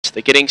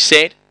They're getting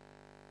set.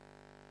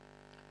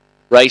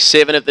 Race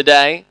 7 of the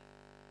day.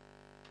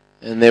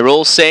 And they're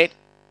all set.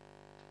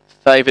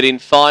 Favoured in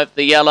 5,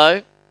 the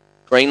yellow.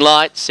 Green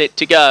light, set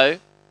to go.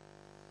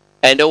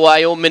 And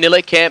away, all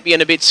Manila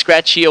Campion a bit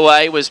scratchy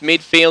away. Was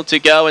midfield to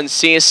go, and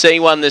CSC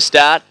won the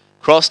start.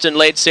 Croston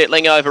led,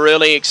 settling over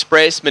Early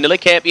Express. Manila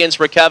Campion's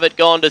recovered,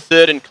 gone to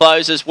third and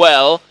close as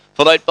well.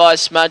 Followed by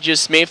Smudger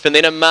Smith and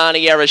then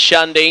Amani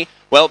Arashundi.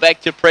 Well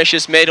back to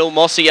Precious Metal.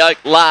 Mossy Oak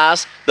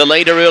last. The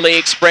leader Early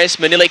Express.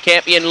 Manila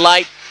Campion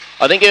late.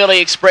 I think Early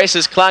Express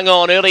has clung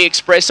on. Early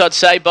Express, I'd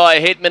say, by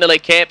a head. Manila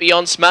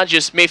Campion.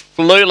 Smudger Smith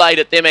flew late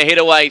at them, ahead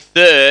away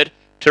third.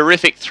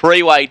 Terrific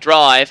three-way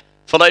drive.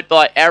 Followed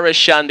by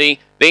Arashundi,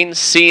 then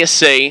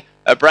CSC.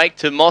 A break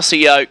to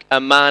Mossy Oak,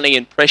 Amani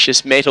and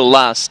Precious Metal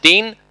last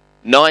in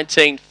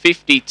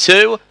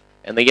 1952.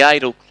 And the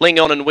 8 will cling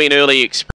on and win Early Express.